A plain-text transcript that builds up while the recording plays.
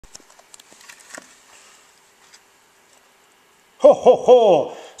ho,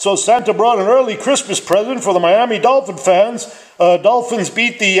 ho. So Santa brought an early Christmas present for the Miami Dolphin fans. Dolphins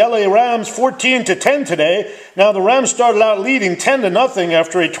beat the LA Rams 14-10 today. Now the Rams started out leading 10-0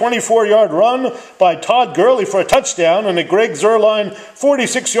 after a 24-yard run by Todd Gurley for a touchdown and a Greg Zuerlein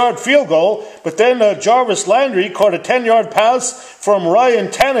 46-yard field goal. But then Jarvis Landry caught a 10-yard pass from Ryan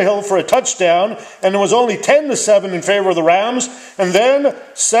Tannehill for a touchdown, and it was only 10-7 in favor of the Rams. And then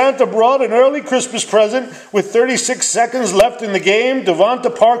Santa brought an early Christmas present with 36 seconds left in the game.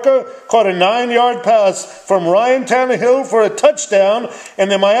 Devonta Parker caught a 9-yard pass from Ryan Tannehill for a touchdown, and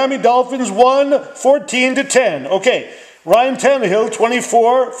the Miami Dolphins won 14-10. Okay, Ryan Tannehill,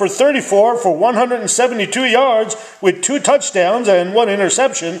 24 for 34 for 172 yards with 2 touchdowns and 1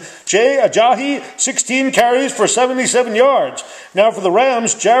 interception. Jay Ajayi, 16 carries for 77 yards. Now for the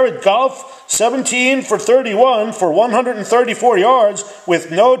Rams, Jared Goff, 17 for 31 for 134 yards with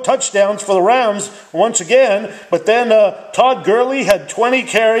no touchdowns for the Rams once again. But then Todd Gurley had 20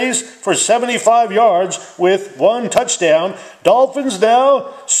 carries for 75 yards with 1 touchdown. Dolphins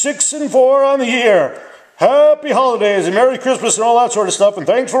now 6-4 on the year. Happy holidays and Merry Christmas and all that sort of stuff, and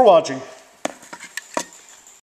thanks for watching.